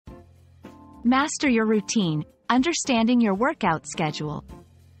Master your routine, understanding your workout schedule.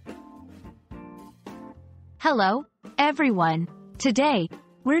 Hello, everyone. Today,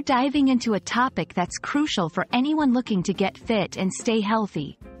 we're diving into a topic that's crucial for anyone looking to get fit and stay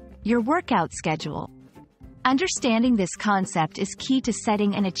healthy: your workout schedule. Understanding this concept is key to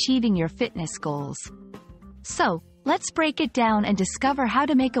setting and achieving your fitness goals. So, let's break it down and discover how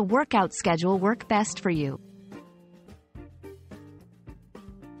to make a workout schedule work best for you.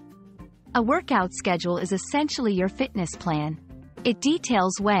 A workout schedule is essentially your fitness plan. It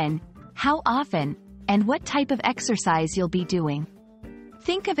details when, how often, and what type of exercise you'll be doing.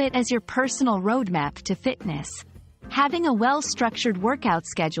 Think of it as your personal roadmap to fitness. Having a well-structured workout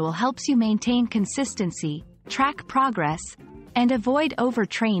schedule helps you maintain consistency, track progress, and avoid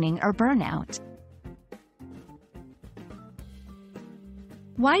overtraining or burnout.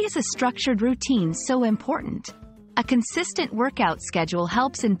 Why is a structured routine so important? A consistent workout schedule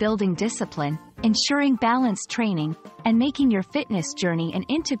helps in building discipline, ensuring balanced training, and making your fitness journey an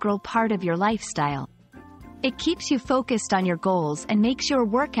integral part of your lifestyle. It keeps you focused on your goals and makes your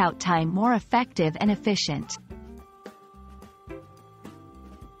workout time more effective and efficient.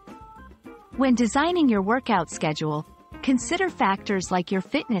 When designing your workout schedule, consider factors like your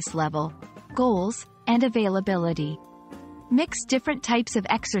fitness level, goals, and availability. Mix different types of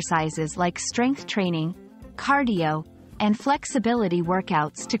exercises like strength training, cardio, and flexibility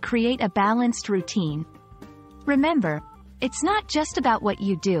workouts to create a balanced routine. Remember, it's not just about what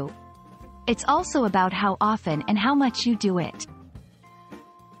you do. It's also about how often and how much you do it.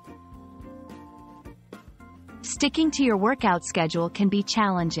 Sticking to your workout schedule can be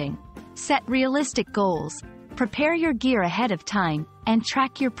challenging. Set realistic goals, prepare your gear ahead of time, and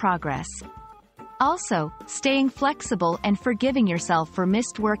track your progress. Also, staying flexible and forgiving yourself for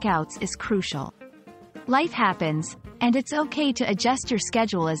missed workouts is crucial. Life happens, and it's okay to adjust your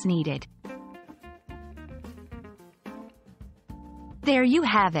schedule as needed. There you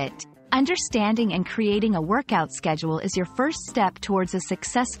have it. Understanding and creating a workout schedule is your first step towards a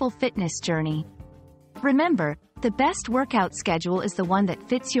successful fitness journey. Remember, the best workout schedule is the one that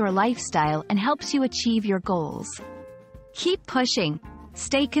fits your lifestyle and helps you achieve your goals. Keep pushing,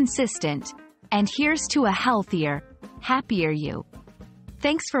 stay consistent, and here's to a healthier, happier you.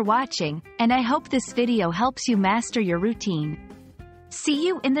 Thanks for watching, and I hope this video helps you master your routine. See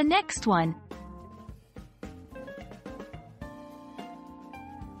you in the next one.